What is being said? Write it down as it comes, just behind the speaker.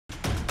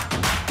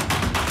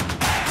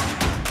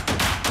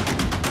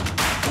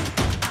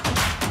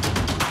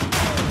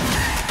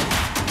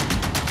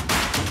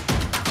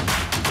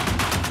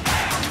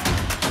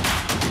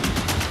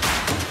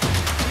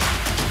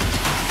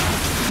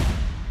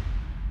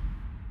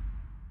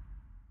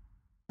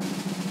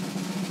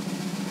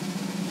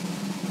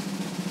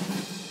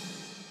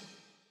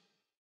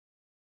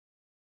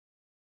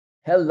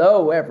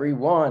Hello,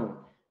 everyone.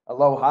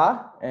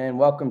 Aloha, and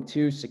welcome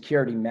to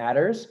Security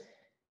Matters.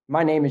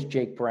 My name is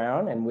Jake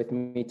Brown, and with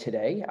me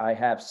today, I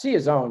have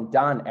SIA's own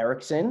Don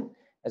Erickson,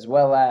 as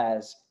well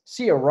as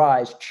SIA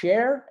Rise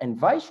Chair and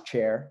Vice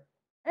Chair,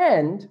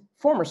 and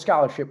former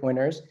scholarship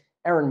winners,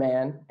 Erin,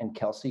 Mann, and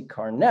Kelsey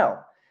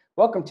Carnell.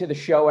 Welcome to the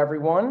show,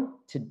 everyone.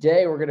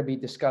 Today, we're going to be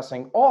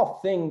discussing all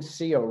things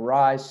SIA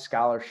Rise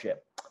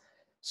Scholarship.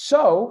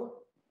 So,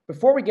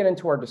 before we get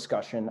into our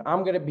discussion,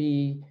 I'm going to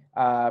be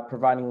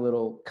providing a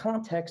little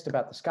context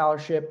about the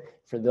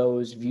scholarship for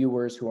those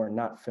viewers who are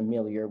not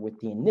familiar with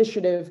the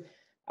initiative.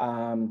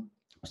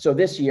 So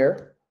this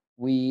year,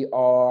 we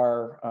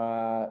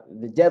are,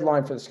 the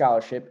deadline for the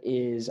scholarship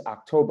is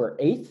October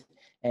 8th,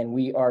 and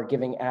we are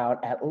giving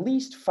out at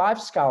least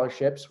 5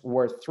 scholarships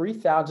worth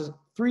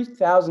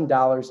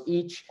 $3,000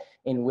 each,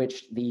 in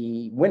which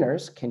the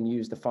winners can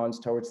use the funds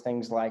towards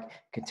things like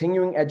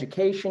continuing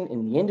education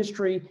in the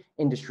industry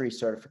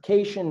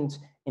certifications,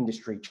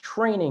 industry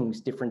trainings,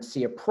 different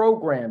SIA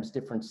programs,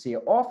 different SIA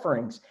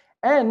offerings.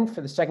 And for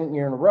the second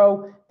year in a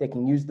row, they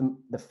can use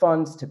the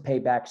funds to pay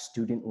back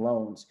student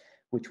loans,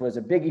 which was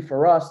a biggie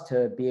for us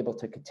to be able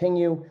to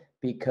continue,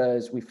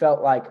 because we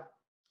felt like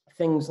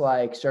things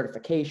like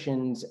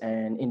certifications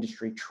and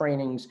industry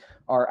trainings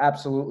are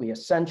absolutely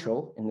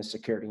essential in the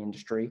security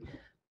industry.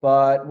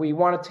 But we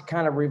wanted to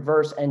kind of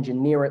reverse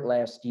engineer it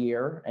last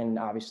year, and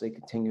obviously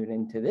continue it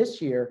into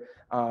this year,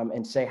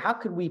 and say, how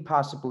could we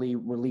possibly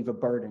relieve a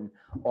burden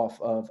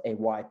off of a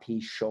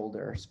YP's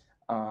shoulders,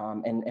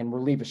 and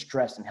relieve a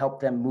stress and help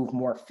them move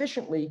more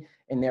efficiently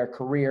in their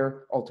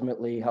career,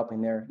 ultimately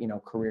helping their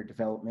career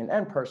development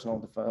and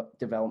personal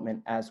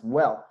development as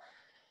well.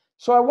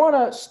 So I want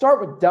to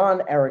start with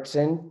Don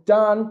Erickson.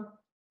 Don,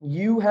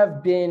 you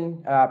have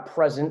been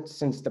present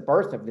since the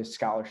birth of this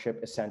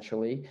scholarship,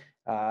 essentially.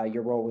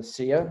 Your role with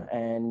SIA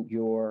and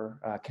your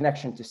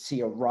connection to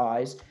SIA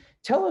Rise.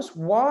 Tell us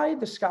why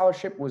the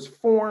scholarship was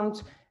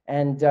formed.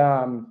 And,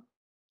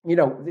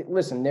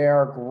 listen, there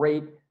are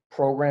great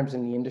programs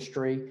in the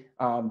industry,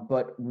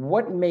 but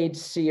what made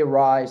SIA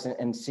Rise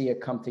and SIA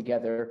come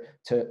together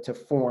to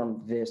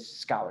form this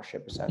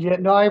scholarship, essentially? Yeah,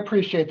 no, I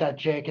appreciate that,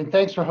 Jake, and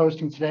thanks for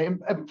hosting today.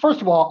 And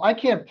first of all, I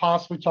can't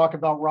possibly talk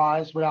about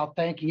Rise without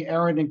thanking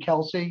Erin and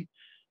Kelsey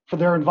for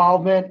their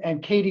involvement,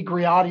 and Katie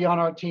Griotti on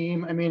our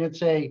team. I mean,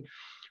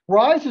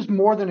 Rise is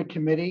more than a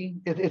committee.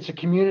 It's a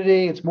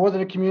community. It's more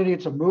than a community.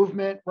 It's a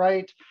movement,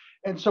 right?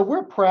 And so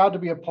we're proud to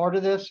be a part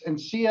of this.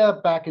 And SIA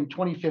back in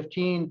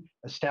 2015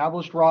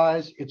 established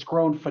Rise. It's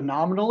grown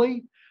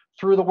phenomenally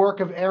through the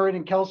work of Erin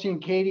and Kelsey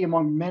and Katie,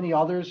 among many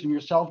others, and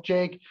yourself,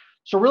 Jake.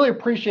 So really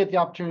appreciate the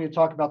opportunity to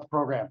talk about the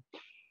program.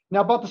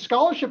 Now, about the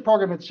scholarship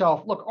program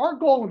itself, look, our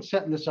goal in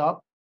setting this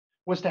up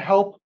was to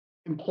help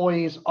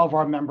employees of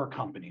our member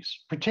companies,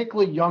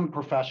 particularly young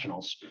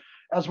professionals.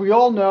 As we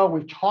all know,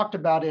 we've talked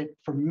about it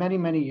for many,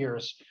 many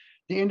years.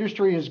 The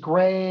industry is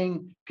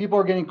graying. People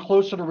are getting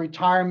closer to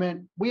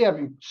retirement. We have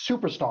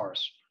superstars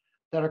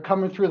that are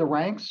coming through the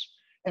ranks.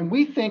 And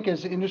we think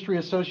as an industry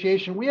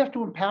association, we have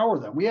to empower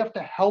them. We have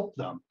to help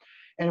them.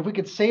 And if we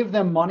could save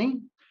them money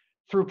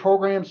through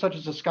programs such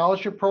as a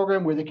scholarship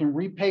program where they can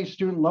repay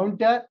student loan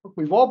debt,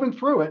 we've all been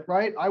through it,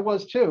 right? I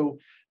was too.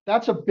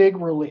 That's a big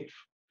relief.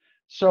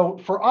 So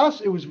for us,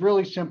 it was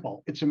really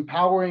simple. It's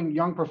empowering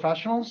young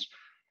professionals.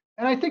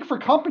 And I think for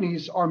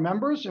companies, our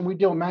members, and we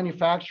deal with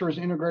manufacturers,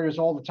 integrators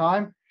all the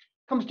time,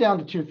 it comes down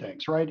to 2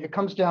 things, right? It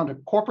comes down to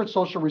corporate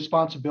social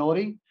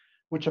responsibility,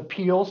 which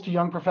appeals to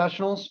young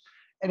professionals,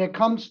 and it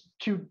comes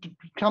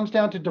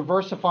down to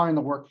diversifying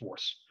the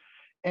workforce.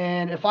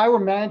 And if I were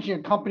managing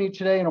a company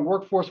today in a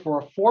workforce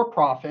for a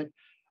for-profit,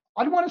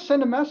 I'd want to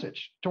send a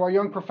message to our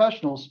young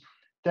professionals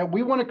that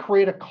we want to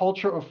create a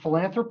culture of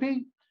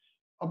philanthropy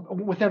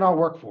within our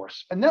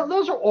workforce. And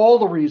those are all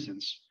the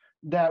reasons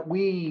that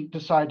we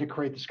decided to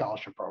create the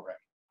scholarship program.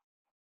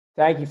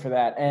 Thank you for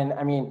that. And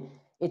I mean,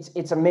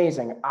 it's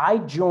amazing. I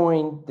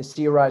joined the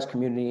SIA Rise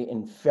community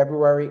in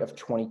February of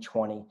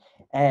 2020.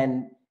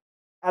 And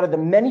out of the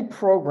many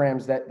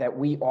programs that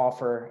we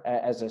offer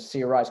as a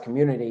SIA Rise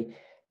community,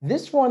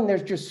 this one,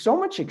 there's just so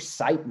much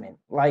excitement.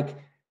 Like,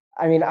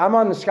 I mean, I'm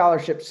on the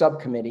scholarship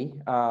subcommittee,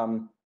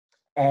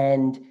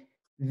 and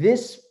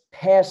this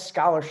past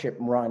scholarship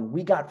run,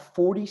 we got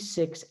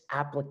 46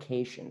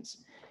 applications.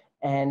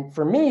 And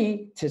for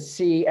me to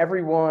see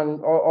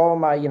everyone, all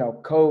my,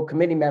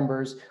 co-committee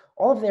members,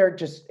 all of their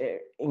just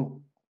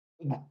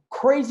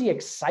crazy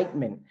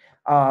excitement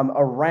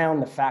around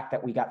the fact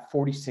that we got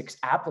 46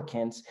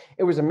 applicants,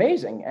 it was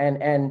amazing.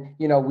 And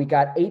we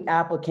got 8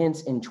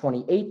 applicants in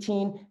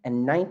 2018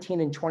 and 19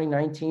 in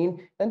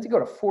 2019. Then to go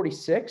to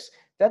 46,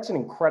 that's an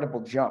incredible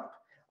jump.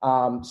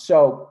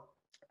 So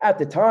at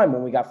the time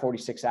when we got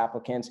 46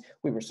 applicants,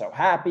 we were so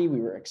happy,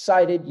 we were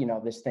excited,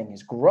 this thing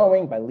is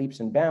growing by leaps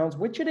and bounds,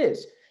 which it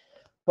is.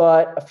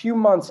 But a few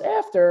months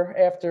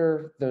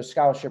after the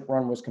scholarship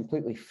run was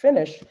completely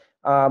finished,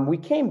 we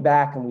came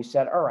back and we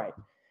said, all right,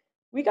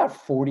 we got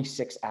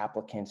 46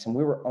 applicants and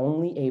we were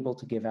only able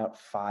to give out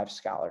 5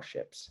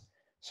 scholarships.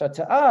 So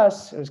to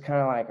us, it was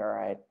kind of like, all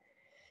right,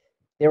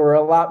 there were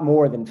a lot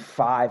more than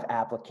 5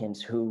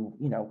 applicants who,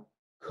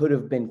 could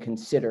have been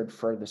considered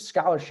for the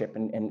scholarship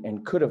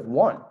and could have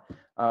won.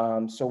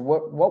 So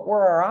what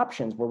were our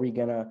options? Were we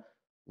going to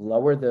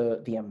lower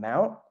the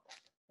amount?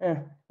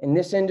 In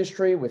this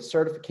industry with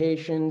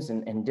certifications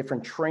and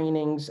different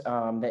trainings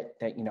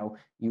that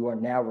you are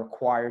now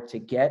required to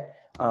get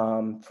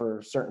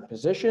for certain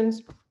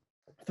positions,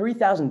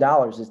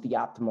 $3,000 is the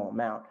optimal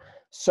amount.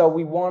 So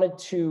we wanted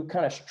to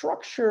kind of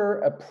structure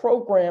a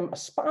program, a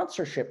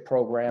sponsorship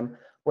program,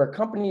 where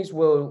companies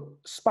will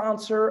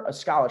sponsor a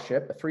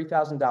scholarship, a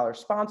 $3,000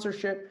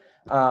 sponsorship,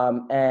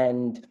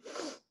 and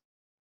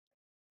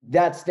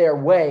that's their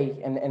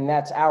way, and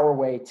that's our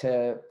way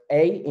to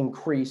A,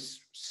 increase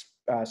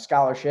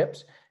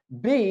scholarships,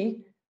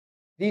 B,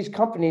 these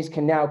companies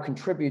can now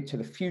contribute to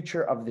the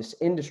future of this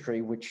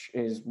industry, which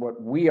is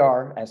what we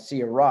are as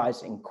SIA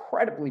Rise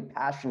incredibly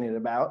passionate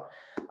about.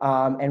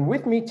 And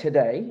with me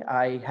today,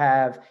 I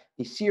have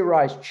the SIA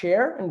Rise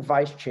chair and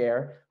vice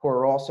chair, who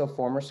are also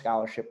former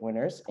scholarship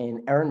winners,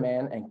 in Erin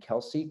Mann and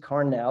Kelsey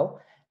Carnell.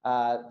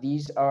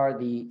 These are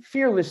the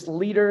fearless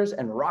leaders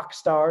and rock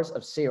stars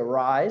of SIA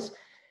Rise.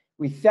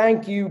 We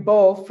thank you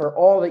both for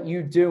all that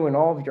you do and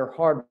all of your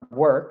hard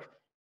work.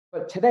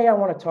 But today I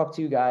want to talk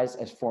to you guys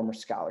as former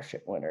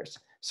scholarship winners.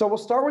 So we'll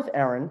start with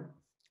Erin,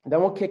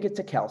 then we'll kick it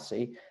to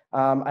Kelsey.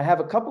 I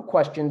have a couple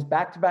questions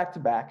back to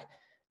back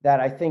that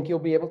I think you'll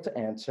be able to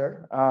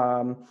answer.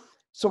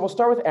 So we'll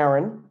start with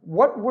Erin.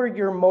 What were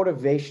your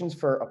motivations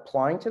for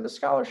applying to the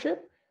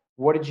scholarship?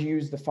 What did you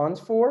use the funds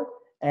for?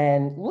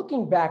 And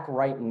looking back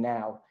right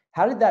now,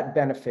 how did that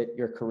benefit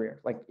your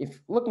career? Like, if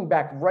looking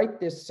back right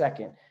this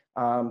second,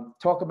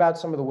 talk about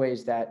some of the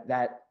ways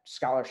that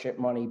scholarship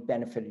money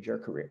benefited your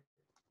career.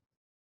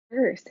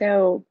 Sure.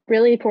 So,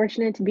 really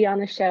fortunate to be on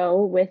the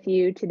show with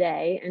you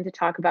today and to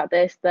talk about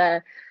this.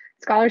 The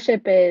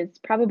scholarship is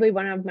probably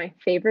one of my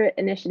favorite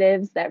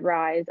initiatives that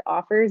Rise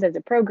offers as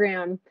a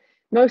program,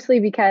 mostly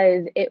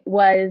because it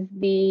was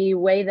the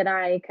way that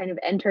I kind of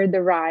entered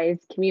the Rise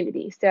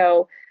community.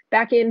 So,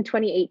 back in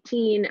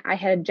 2018, I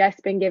had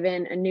just been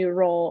given a new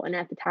role, and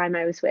at the time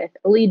I was with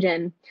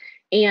Allegiant.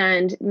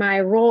 And my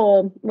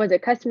role was a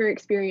customer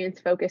experience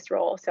focused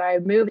role. So I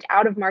moved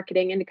out of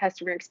marketing into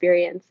customer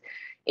experience.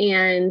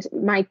 And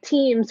my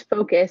team's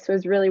focus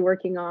was really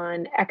working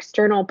on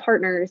external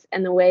partners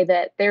and the way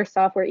that their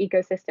software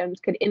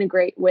ecosystems could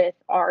integrate with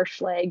our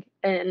Schleg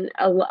and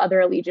other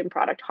Allegiant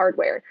product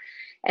hardware.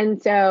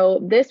 And so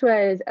this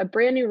was a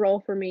brand new role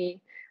for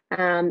me.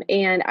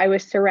 And I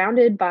was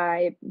surrounded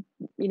by,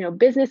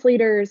 business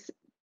leaders,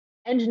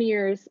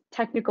 engineers,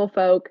 technical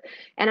folk,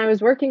 and I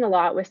was working a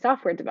lot with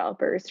software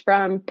developers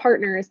from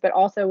partners, but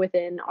also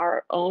within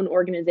our own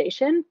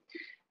organization.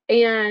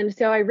 And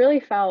so I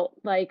really felt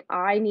like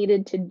I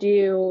needed to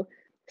do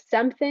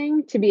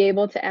something to be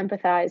able to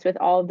empathize with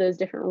all of those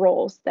different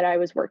roles that I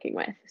was working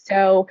with.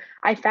 So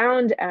I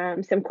found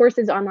some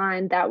courses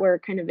online that were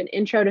kind of an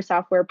intro to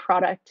software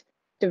product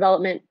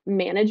development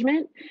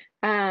management,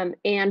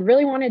 and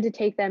really wanted to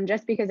take them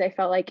just because I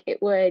felt like it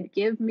would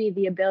give me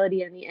the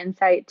ability and the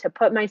insight to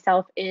put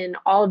myself in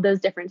all of those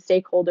different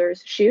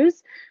stakeholders'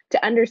 shoes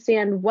to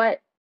understand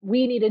what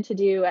we needed to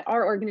do at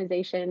our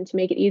organization to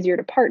make it easier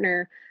to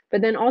partner,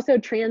 but then also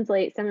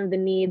translate some of the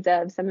needs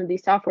of some of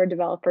these software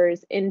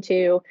developers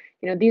into,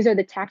 these are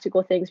the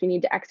tactical things we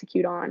need to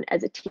execute on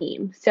as a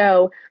team.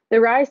 So the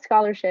Rise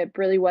Scholarship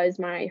really was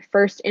my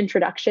first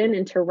introduction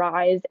into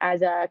Rise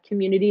as a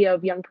community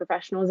of young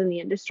professionals in the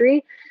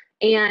industry.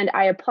 And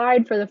I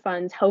applied for the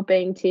funds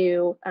hoping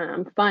to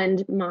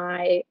fund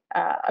my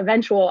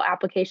eventual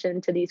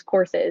application to these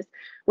courses,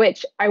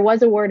 which I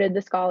was awarded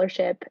the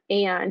scholarship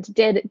and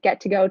did get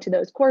to go to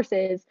those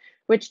courses,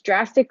 which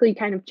drastically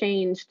kind of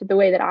changed the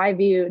way that I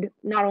viewed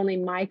not only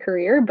my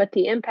career, but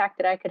the impact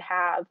that I could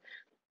have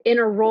in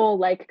a role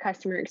like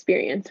customer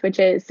experience, which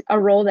is a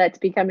role that's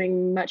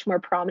becoming much more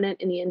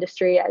prominent in the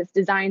industry as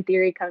design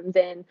theory comes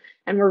in.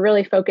 And we're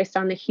really focused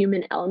on the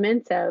human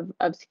elements of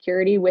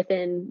security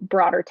within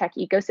broader tech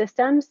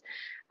ecosystems.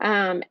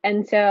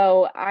 And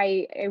so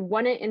I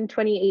won it in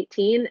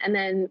 2018 and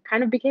then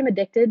kind of became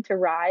addicted to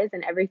Rise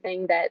and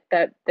everything that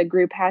the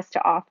group has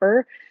to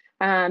offer.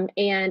 And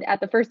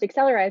at the first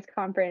Accelerize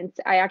conference,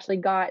 I actually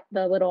got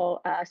the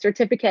little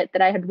certificate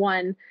that I had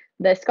won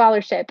the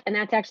scholarship, and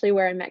that's actually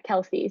where I met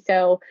Kelsey.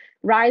 So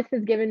Rise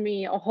has given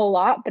me a whole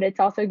lot, but it's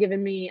also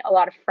given me a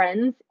lot of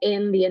friends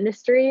in the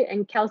industry,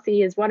 and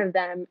Kelsey is one of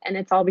them, and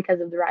it's all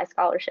because of the Rise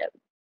Scholarship.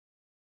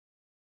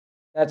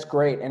 That's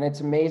great. And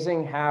it's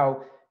amazing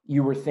how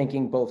you were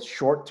thinking both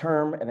short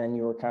term, and then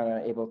you were kind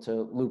of able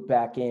to loop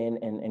back in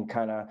and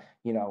kind of,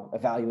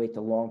 evaluate the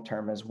long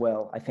term as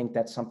well. I think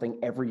that's something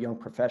every young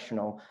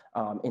professional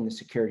in the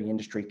security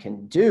industry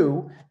can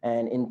do.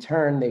 And in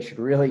turn, they should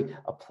really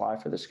apply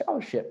for the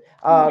scholarship.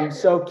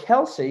 So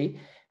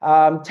Kelsey,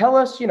 tell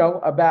us,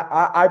 about,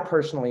 I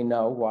personally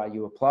know why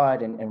you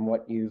applied and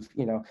what you've,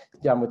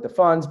 done with the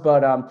funds,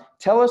 but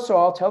tell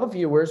the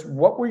viewers,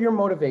 what were your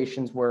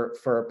motivations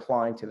for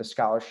applying to the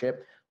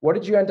scholarship? What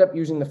did you end up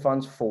using the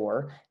funds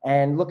for?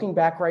 And looking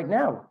back right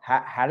now,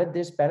 how did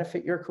this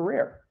benefit your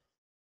career?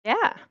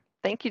 Yeah.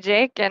 Thank you,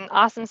 Jake. And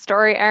awesome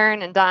story,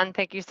 Erin and Don.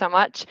 Thank you so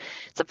much.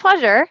 It's a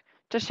pleasure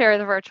to share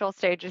the virtual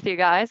stage with you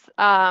guys.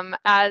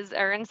 As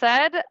Erin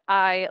said,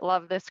 I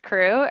love this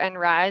crew, and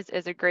Rise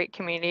is a great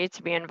community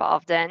to be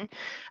involved in.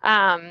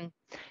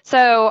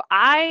 So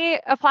I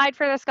applied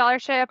for the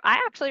scholarship.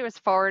 I actually was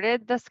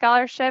forwarded the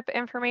scholarship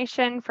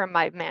information from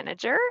my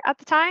manager at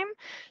the time.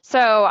 So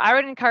I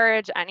would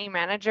encourage any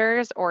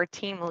managers or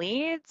team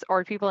leads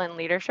or people in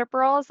leadership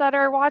roles that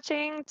are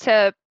watching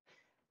to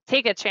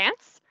take a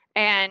chance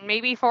and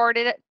maybe forward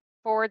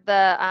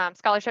the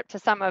scholarship to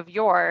some of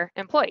your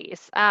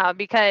employees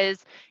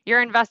because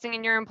you're investing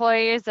in your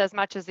employees as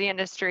much as the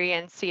industry,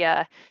 and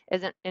SIA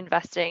isn't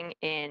investing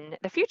in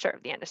the future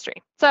of the industry.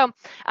 So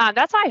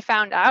that's how I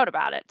found out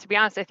about it. To be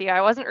honest with you,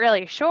 I wasn't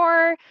really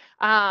sure.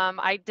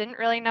 I didn't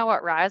really know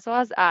what Rise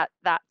was at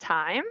that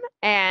time.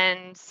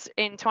 And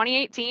in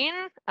 2018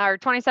 or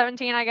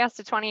 2017, I guess,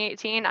 to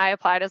 2018, I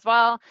applied as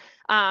well.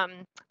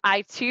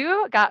 I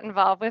too got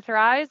involved with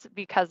Rise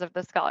because of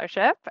the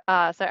scholarship.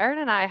 So Erin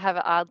and I have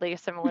an oddly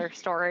similar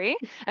story,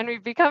 and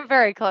we've become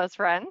very close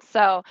friends.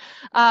 So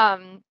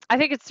I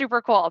think it's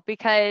super cool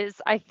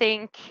because I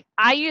think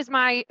I used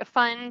my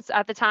funds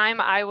at the time.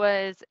 I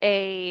was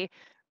a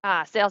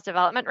sales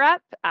development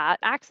rep at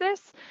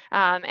Axis,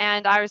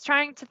 and I was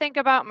trying to think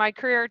about my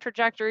career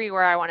trajectory,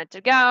 where I wanted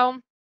to go.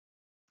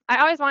 I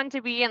always wanted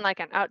to be in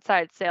like an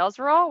outside sales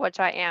role, which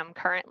I am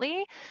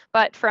currently.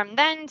 But from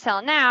then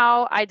till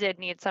now, I did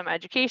need some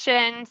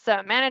education,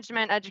 some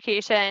management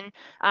education.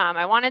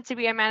 I wanted to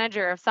be a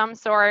manager of some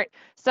sort.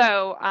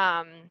 So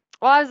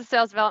while I was a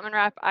sales development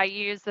rep, I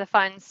used the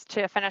funds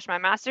to finish my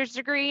master's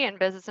degree in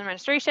business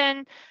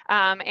administration.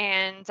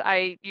 And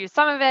I used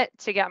some of it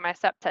to get my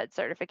CEPTED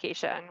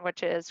certification,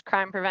 which is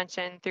crime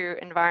prevention through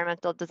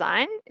environmental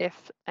design,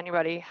 if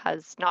anybody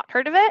has not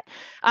heard of it.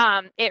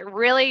 It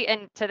really,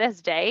 and to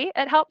this day,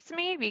 it helps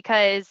me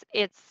because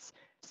it's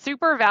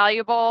super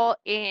valuable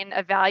in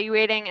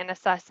evaluating and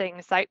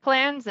assessing site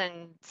plans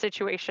and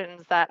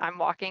situations that I'm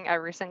walking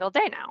every single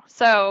day now.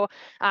 So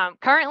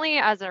currently,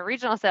 as a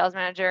regional sales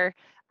manager,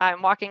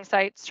 I'm walking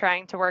sites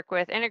trying to work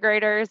with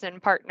integrators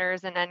and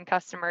partners and end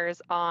customers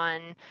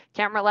on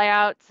camera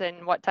layouts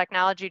and what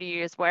technology to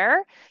use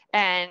where.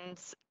 And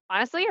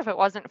honestly, if it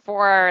wasn't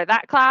for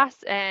that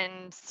class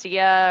and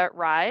SIA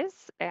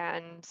Rise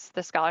and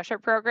the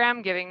scholarship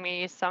program giving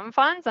me some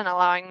funds and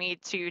allowing me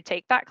to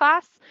take that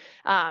class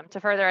to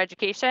further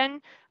education,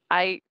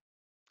 I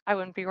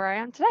wouldn't be where I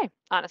am today,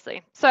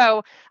 honestly.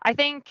 So I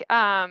think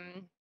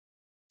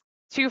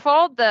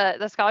twofold,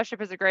 the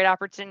scholarship is a great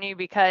opportunity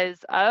because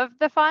of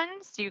the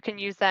funds. You can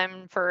use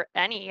them for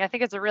any. I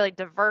think it's a really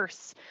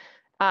diverse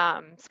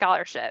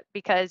scholarship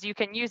because you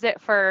can use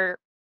it for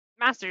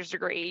master's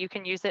degree, you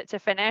can use it to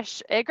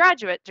finish a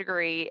graduate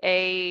degree,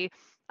 a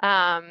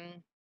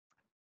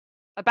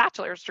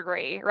bachelor's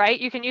degree, right?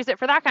 You can use it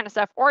for that kind of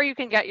stuff, or you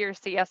can get your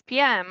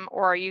CSPM,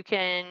 or you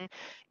can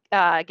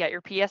get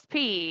your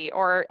PSP,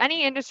 or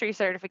any industry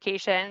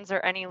certifications or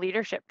any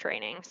leadership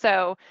training.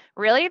 So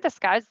really the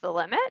sky's the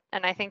limit.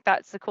 And I think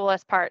that's the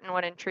coolest part and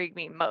what intrigued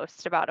me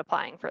most about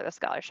applying for the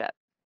scholarship.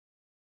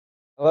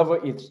 I love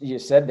what you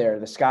said there.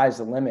 The sky's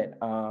the limit.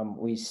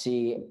 We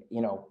see,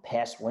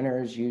 past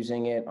winners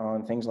using it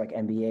on things like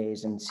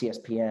MBAs and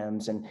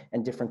CSPMs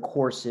and different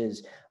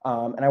courses.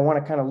 And I want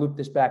to kind of loop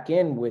this back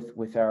in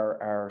with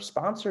our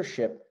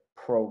sponsorship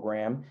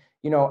program.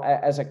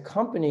 As a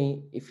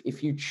company,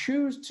 if you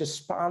choose to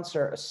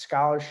sponsor a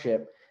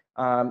scholarship,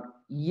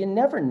 you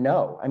never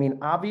know. I mean,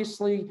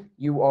 obviously,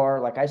 you are,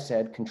 like I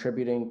said,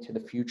 contributing to the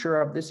future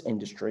of this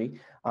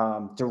industry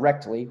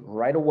directly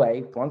right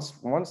away.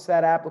 Once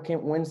that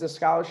applicant wins the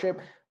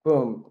scholarship,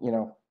 boom,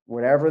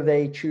 whatever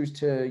they choose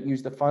to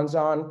use the funds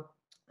on,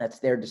 that's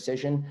their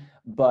decision.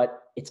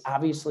 But it's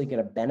obviously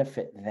going to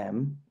benefit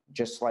them,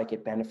 just like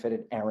it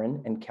benefited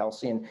Erin and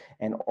Kelsey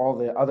and all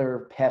the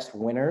other past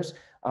winners.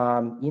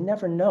 You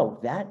never know.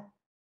 That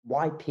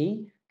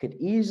YP could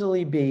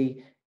easily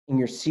be in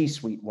your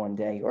C-suite one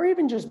day, or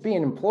even just be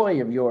an employee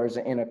of yours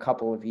in a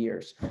couple of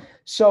years.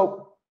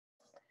 So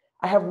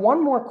I have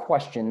one more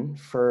question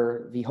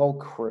for the whole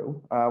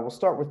crew. We'll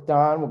start with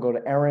Don, we'll go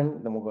to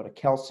Erin, then we'll go to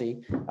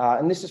Kelsey,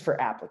 and this is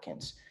for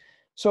applicants.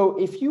 So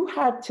if you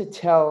had to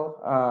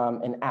tell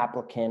an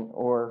applicant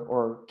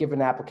or give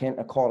an applicant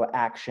a call to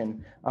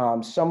action,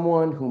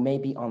 someone who may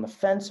be on the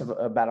fence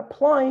about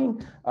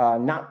applying,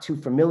 not too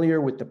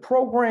familiar with the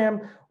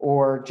program,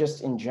 or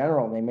just in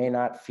general, they may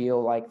not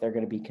feel like they're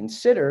going to be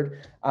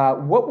considered,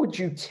 what would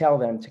you tell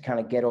them to kind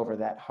of get over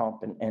that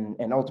hump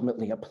and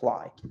ultimately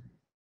apply?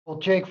 Well,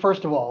 Jake,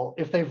 first of all,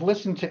 if they've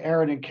listened to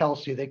Erin and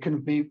Kelsey, they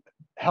couldn't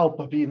help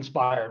but be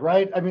inspired,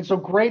 right? I mean, so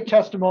great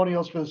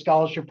testimonials for the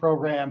scholarship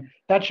program.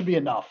 That should be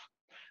enough.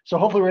 So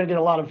hopefully we're going to get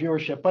a lot of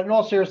viewership. But in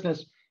all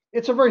seriousness,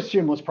 it's a very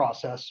seamless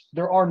process.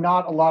 There are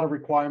not a lot of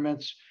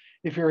requirements.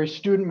 If you're a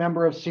student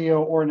member of SIA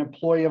or an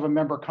employee of a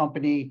member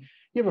company,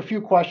 you have a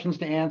few questions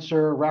to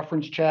answer,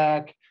 reference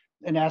check,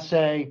 an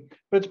essay,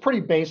 but it's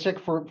pretty basic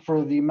for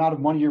the amount of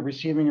money you're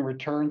receiving in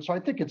return. So I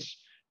think it's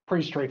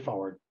pretty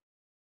straightforward.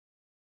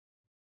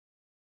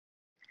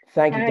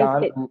 Thank you, I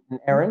Don thi- and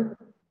Erin.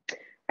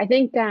 I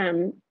think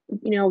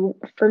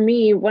for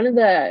me, one of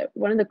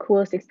the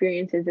coolest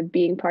experiences of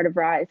being part of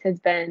Rise has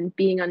been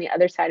being on the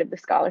other side of the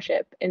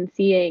scholarship and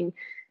seeing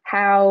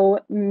how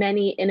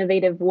many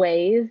innovative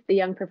ways the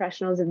young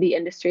professionals of the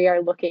industry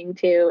are looking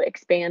to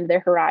expand their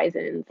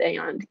horizons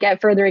and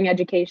get furthering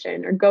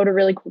education or go to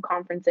really cool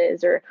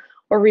conferences or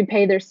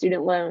repay their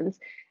student loans.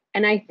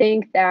 And I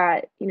think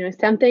that,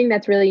 something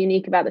that's really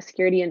unique about the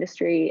security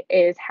industry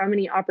is how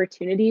many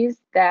opportunities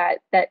that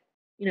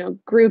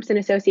groups and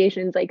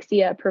associations like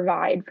SIA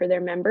provide for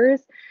their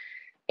members.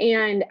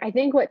 And I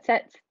think what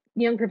sets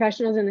young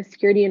professionals in the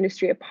security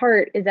industry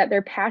apart is that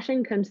their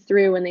passion comes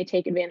through when they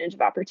take advantage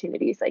of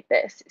opportunities like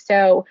this.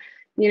 So,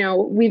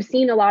 we've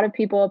seen a lot of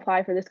people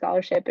apply for the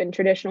scholarship in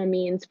traditional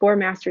means for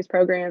master's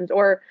programs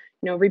or,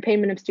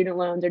 repayment of student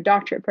loans or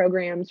doctorate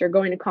programs or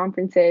going to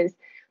conferences.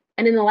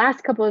 And in the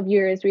last couple of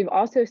years, we've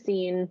also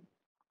seen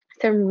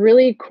some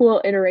really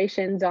cool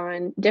iterations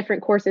on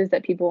different courses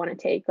that people want to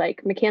take,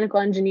 like mechanical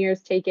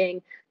engineers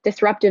taking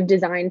disruptive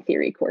design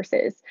theory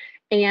courses.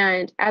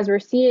 And as we're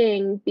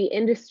seeing the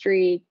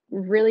industry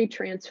really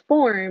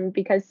transform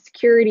because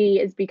security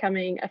is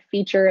becoming a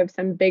feature of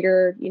some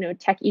bigger,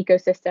 tech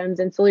ecosystems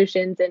and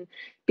solutions and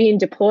being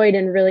deployed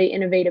in really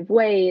innovative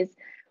ways,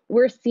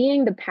 we're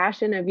seeing the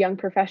passion of young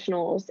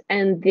professionals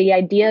and the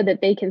idea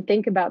that they can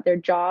think about their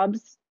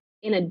jobs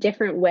in a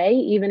different way,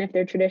 even if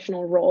they're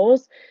traditional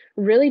roles,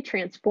 really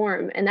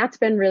transform. And that's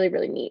been really,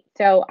 really neat.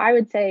 So I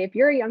would say if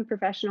you're a young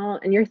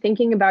professional and you're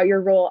thinking about your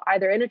role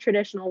either in a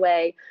traditional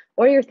way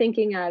or you're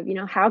thinking of,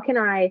 how can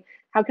I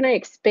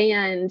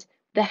expand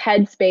the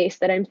headspace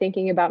that I'm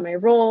thinking about my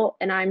role,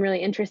 and I'm really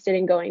interested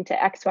in going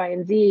to X, Y,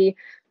 and Z.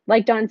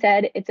 Like Don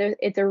said,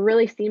 it's a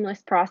really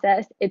seamless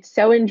process. It's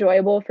so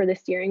enjoyable for the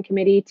steering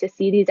committee to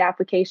see these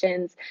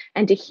applications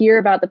and to hear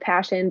about the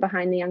passion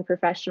behind the young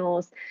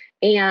professionals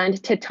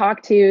and to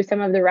talk to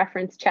some of the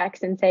reference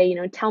checks and say,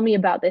 tell me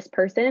about this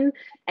person,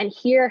 and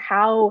hear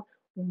how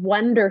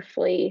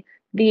wonderfully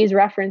these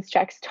reference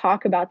checks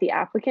talk about the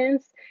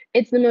applicants.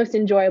 It's the most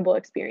enjoyable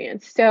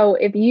experience. So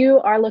if you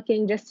are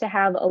looking just to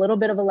have a little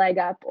bit of a leg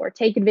up or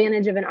take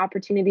advantage of an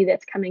opportunity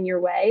that's coming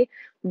your way,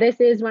 this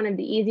is one of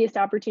the easiest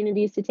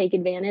opportunities to take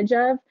advantage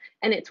of.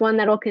 And it's one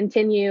that'll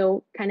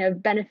continue kind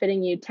of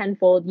benefiting you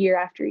tenfold year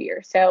after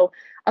year. So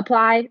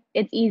apply,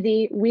 it's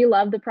easy. We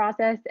love the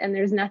process, and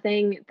there's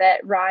nothing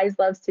that Rise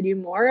loves to do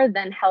more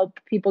than help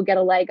people get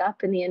a leg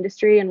up in the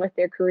industry and with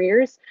their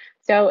careers.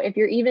 So if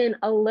you're even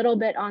a little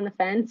bit on the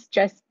fence,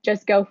 just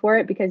go for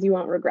it because you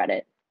won't regret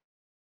it.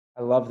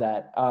 I love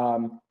that.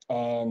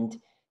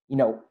 And,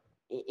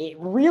 it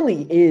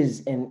really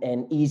is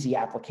an easy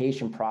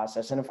application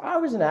process. And if I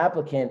was an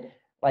applicant,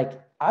 like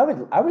I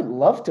would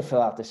love to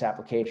fill out this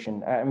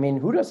application. I mean,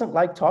 who doesn't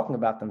like talking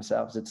about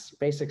themselves? It's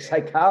basic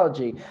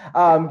psychology.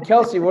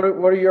 Kelsey, what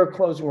are your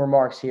closing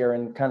remarks here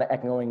and kind of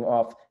echoing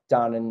off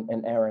Don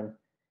and Erin?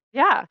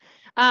 Yeah.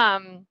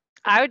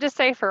 I would just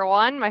say, for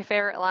one, my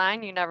favorite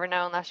line, you never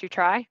know unless you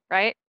try,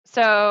 right?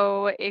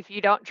 So if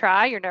you don't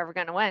try, you're never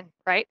going to win,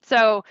 right?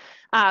 So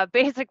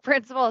basic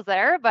principles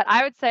there, but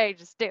I would say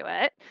just do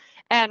it.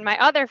 And my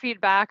other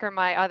feedback, or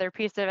my other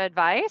piece of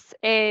advice,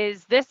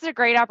 is this is a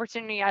great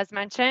opportunity, as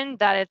mentioned,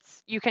 that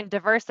you can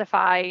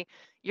diversify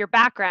your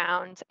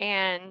background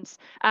and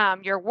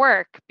your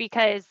work,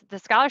 because the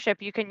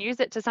scholarship, you can use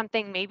it to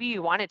something maybe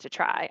you wanted to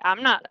try.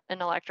 I'm not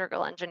an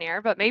electrical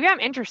engineer, but maybe I'm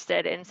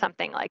interested in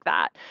something like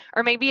that,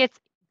 or maybe it's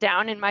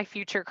down in my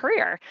future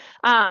career.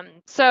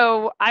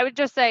 So I would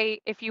just say,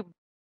 if you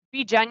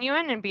be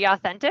genuine and be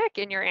authentic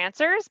in your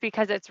answers,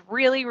 because it's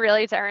really,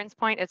 really, to Erin's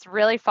point, it's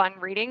really fun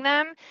reading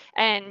them,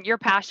 and your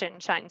passion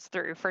shines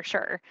through for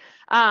sure.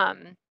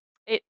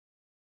 It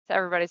To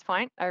everybody's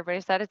point,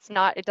 everybody said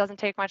it doesn't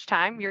take much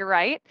time. You're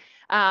right.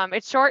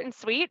 It's short and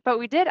sweet, but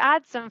we did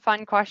add some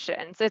fun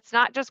questions. It's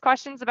not just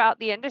questions about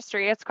the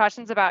industry, it's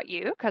questions about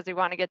you, because we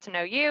want to get to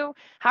know you,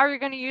 how you're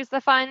going to use the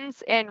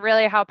funds, and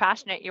really how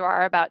passionate you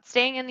are about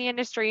staying in the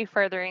industry,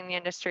 furthering the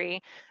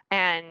industry,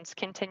 and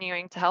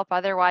continuing to help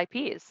other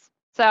YPs.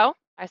 So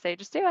I say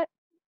just do it.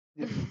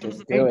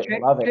 Just Hey, do it.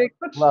 Jake, Love it.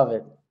 Love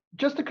it.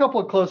 just a couple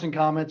of closing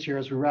comments here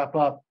as we wrap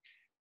up.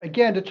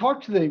 Again, to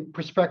talk to the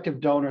prospective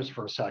donors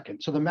for a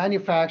second. So the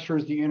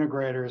manufacturers, the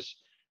integrators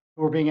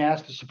who are being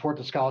asked to support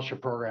the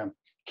scholarship program,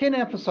 can't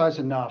emphasize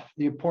enough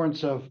the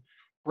importance of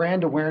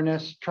brand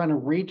awareness, trying to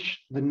reach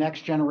the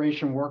next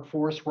generation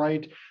workforce,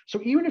 right?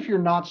 So even if you're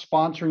not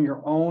sponsoring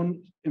your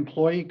own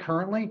employee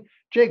currently,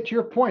 Jake, to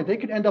your point, they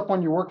could end up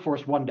on your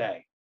workforce one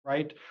day,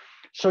 right?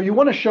 So you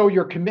want to show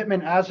your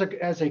commitment as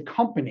a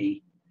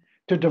company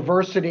to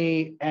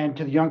diversity and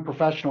to the young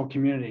professional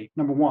community,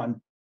 number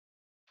one.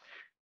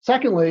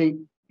 Secondly,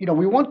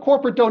 we want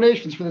corporate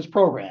donations for this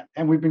program,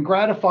 and we've been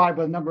gratified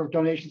by the number of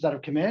donations that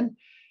have come in.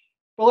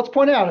 But let's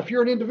point out, if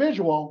you're an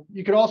individual,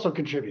 you could also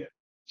contribute.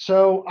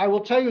 So I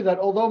will tell you that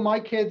although my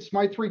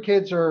 3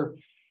 kids are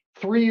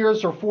 3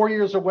 years or 4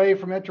 years away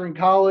from entering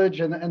college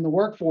and the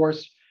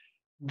workforce,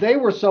 they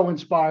were so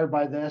inspired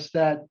by this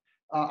that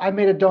I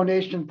made a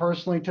donation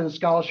personally to the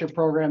scholarship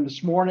program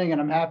this morning,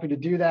 and I'm happy to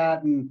do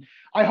that. And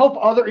I hope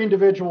other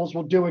individuals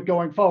will do it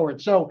going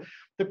forward. So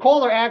the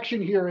call to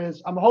action here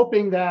is I'm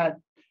hoping that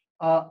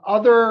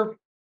other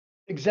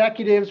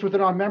executives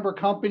within our member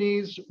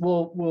companies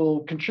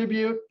will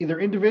contribute either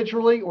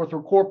individually or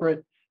through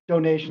corporate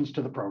donations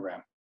to the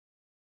program.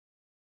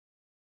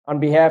 On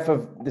behalf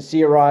of the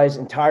SIA Rise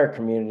entire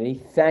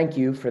community, thank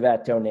you for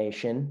that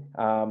donation.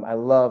 I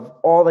love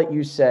all that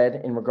you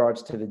said in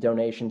regards to the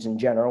donations in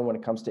general when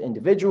it comes to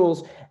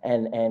individuals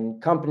and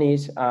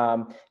companies.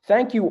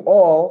 Thank you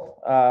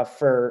all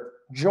for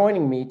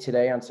joining me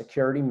today on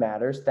Security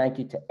Matters. Thank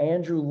you to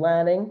Andrew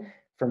Lanning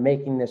for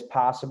making this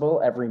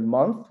possible every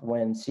month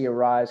when SIA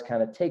Rise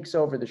kind of takes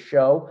over the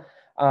show.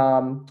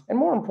 And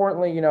more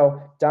importantly,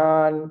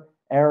 Don,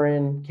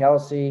 Erin,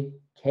 Kelsey,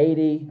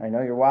 Katie, I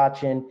know you're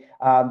watching.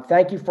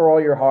 Thank you for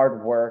all your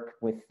hard work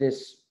with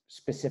this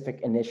specific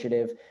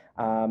initiative.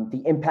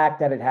 The impact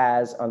that it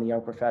has on the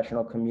young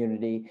professional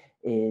community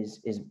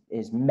is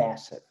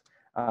massive.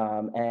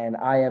 And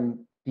I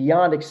am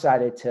beyond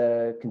excited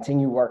to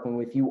continue working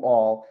with you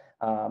all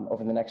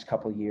over the next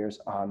couple of years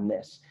on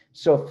this.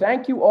 So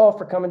thank you all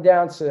for coming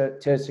down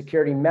to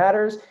Security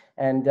Matters,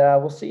 and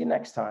we'll see you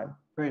next time.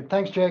 Great.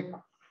 Thanks, Jake.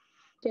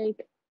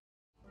 Jake.